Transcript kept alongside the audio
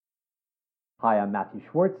Hi, I'm Matthew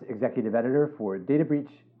Schwartz, Executive Editor for Data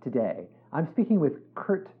Breach Today. I'm speaking with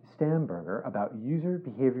Kurt Stamberger about user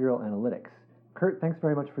behavioral analytics. Kurt, thanks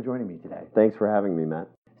very much for joining me today. Thanks for having me, Matt.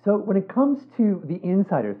 So when it comes to the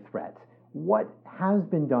insider threat, what has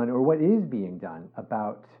been done or what is being done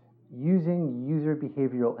about using user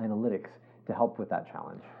behavioral analytics to help with that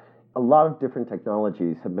challenge? A lot of different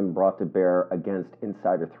technologies have been brought to bear against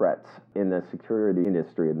insider threats in the security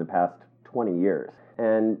industry in the past 20 years.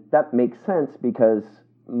 And that makes sense because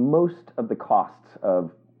most of the costs of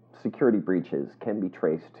security breaches can be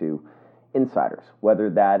traced to insiders, whether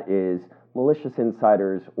that is malicious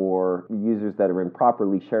insiders or users that are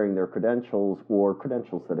improperly sharing their credentials or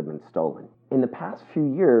credentials that have been stolen. In the past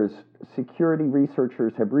few years, security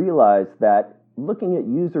researchers have realized that looking at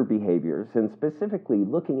user behaviors and specifically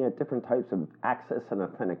looking at different types of access and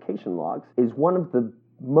authentication logs is one of the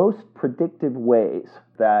most predictive ways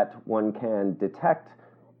that one can detect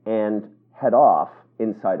and head off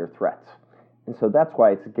insider threats. And so that's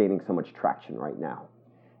why it's gaining so much traction right now.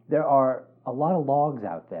 There are a lot of logs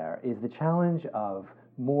out there. Is the challenge of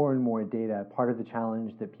more and more data part of the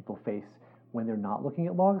challenge that people face when they're not looking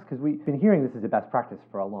at logs? Because we've been hearing this as a best practice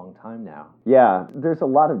for a long time now. Yeah, there's a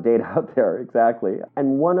lot of data out there, exactly.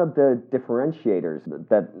 And one of the differentiators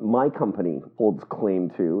that my company holds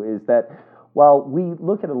claim to is that while we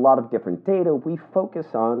look at a lot of different data, we focus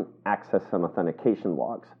on access and authentication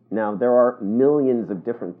logs. Now, there are millions of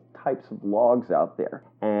different types of logs out there,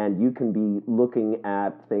 and you can be looking at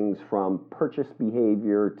things from purchase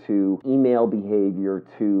behavior to email behavior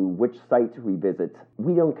to which sites we visit.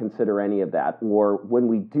 We don't consider any of that, or when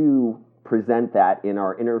we do present that in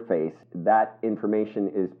our interface, that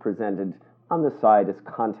information is presented on the side as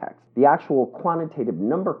context. The actual quantitative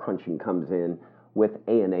number crunching comes in with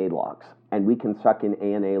ANA logs, and we can suck in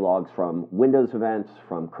ANA logs from Windows events,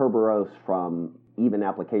 from Kerberos, from even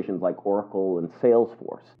applications like Oracle and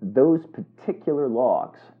Salesforce. Those particular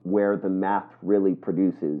logs where the math really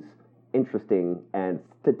produces interesting and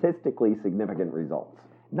statistically significant results.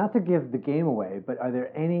 Not to give the game away, but are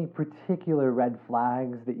there any particular red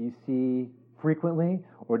flags that you see frequently,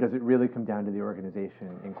 or does it really come down to the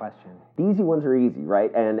organization in question? The easy ones are easy,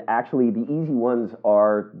 right? And actually the easy ones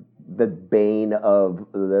are the bane of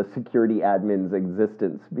the security admin's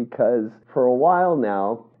existence, because for a while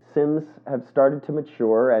now, SIEMs have started to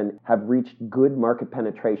mature and have reached good market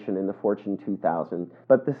penetration in the Fortune 2000.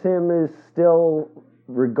 But the SIEM is still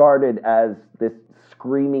regarded as this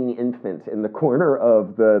screaming infant in the corner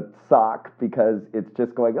of the SOC because it's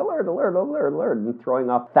just going alert, alert, alert, alert, and throwing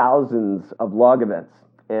off thousands of log events.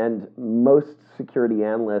 And most security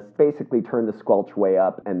analysts basically turn the squelch way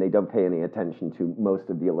up and they don't pay any attention to most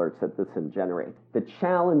of the alerts that the SIEM generates. The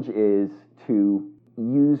challenge is to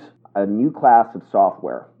use a new class of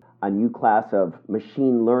software, a new class of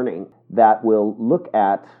machine learning that will look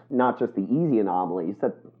at not just the easy anomalies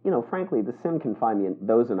that, frankly, the SIEM can find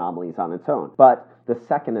those anomalies on its own, but the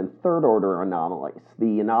second and third order anomalies,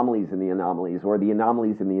 the anomalies in the anomalies, or the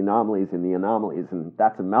anomalies in the anomalies in the anomalies, and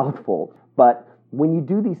that's a mouthful. But when you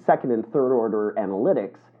do these second and third order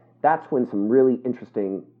analytics, that's when some really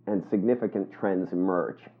interesting and significant trends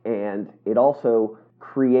emerge. And it also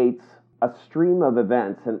creates a stream of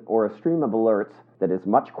events or a stream of alerts that is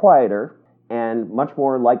much quieter and much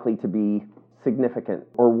more likely to be significant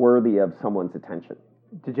or worthy of someone's attention.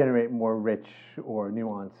 To generate more rich or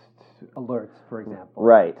nuanced alerts, for example.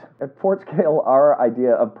 Right. At FortScale, our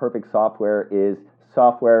idea of perfect software is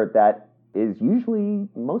software that is usually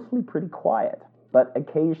mostly pretty quiet, but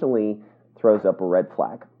occasionally throws up a red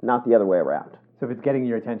flag, not the other way around. So if it's getting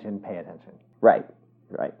your attention, pay attention. Right.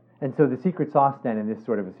 And so the secret sauce then in this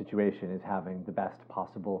sort of a situation is having the best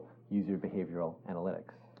possible user behavioral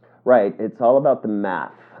analytics. Right. It's all about the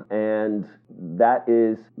math. And that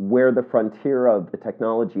is where the frontier of the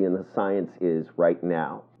technology and the science is right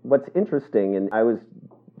now. What's interesting, and I was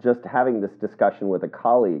just having this discussion with a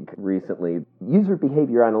colleague recently, user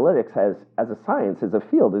behavior analytics as a science, as a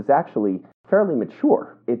field, is actually fairly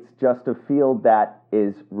mature. It's just a field that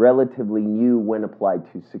is relatively new when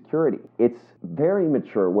applied to security. It's very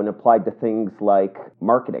mature when applied to things like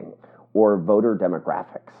marketing or voter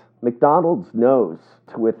demographics. McDonald's knows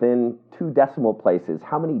to within 2 decimal places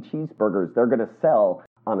how many cheeseburgers they're going to sell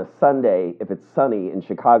on a Sunday if it's sunny in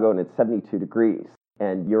Chicago and it's 72 degrees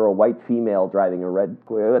and you're a white female driving a red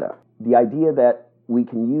Toyota. The idea that we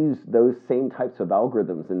can use those same types of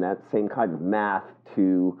algorithms and that same kind of math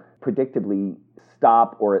to predictably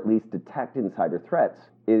stop or at least detect insider threats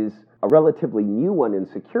is a relatively new one in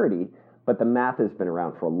security, but the math has been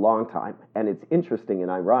around for a long time. And it's interesting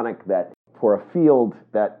and ironic that for a field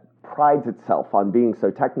that prides itself on being so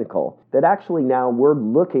technical, that actually now we're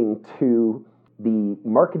looking to the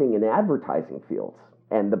marketing and advertising fields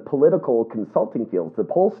and the political consulting fields, the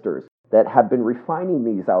pollsters that have been refining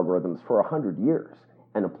these algorithms for 100 years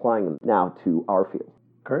and applying them now to our field.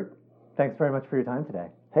 Kurt, thanks very much for your time today.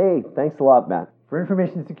 Hey, thanks a lot, Matt. For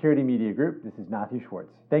Information Security Media Group, this is Matthew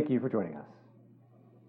Schwartz. Thank you for joining us.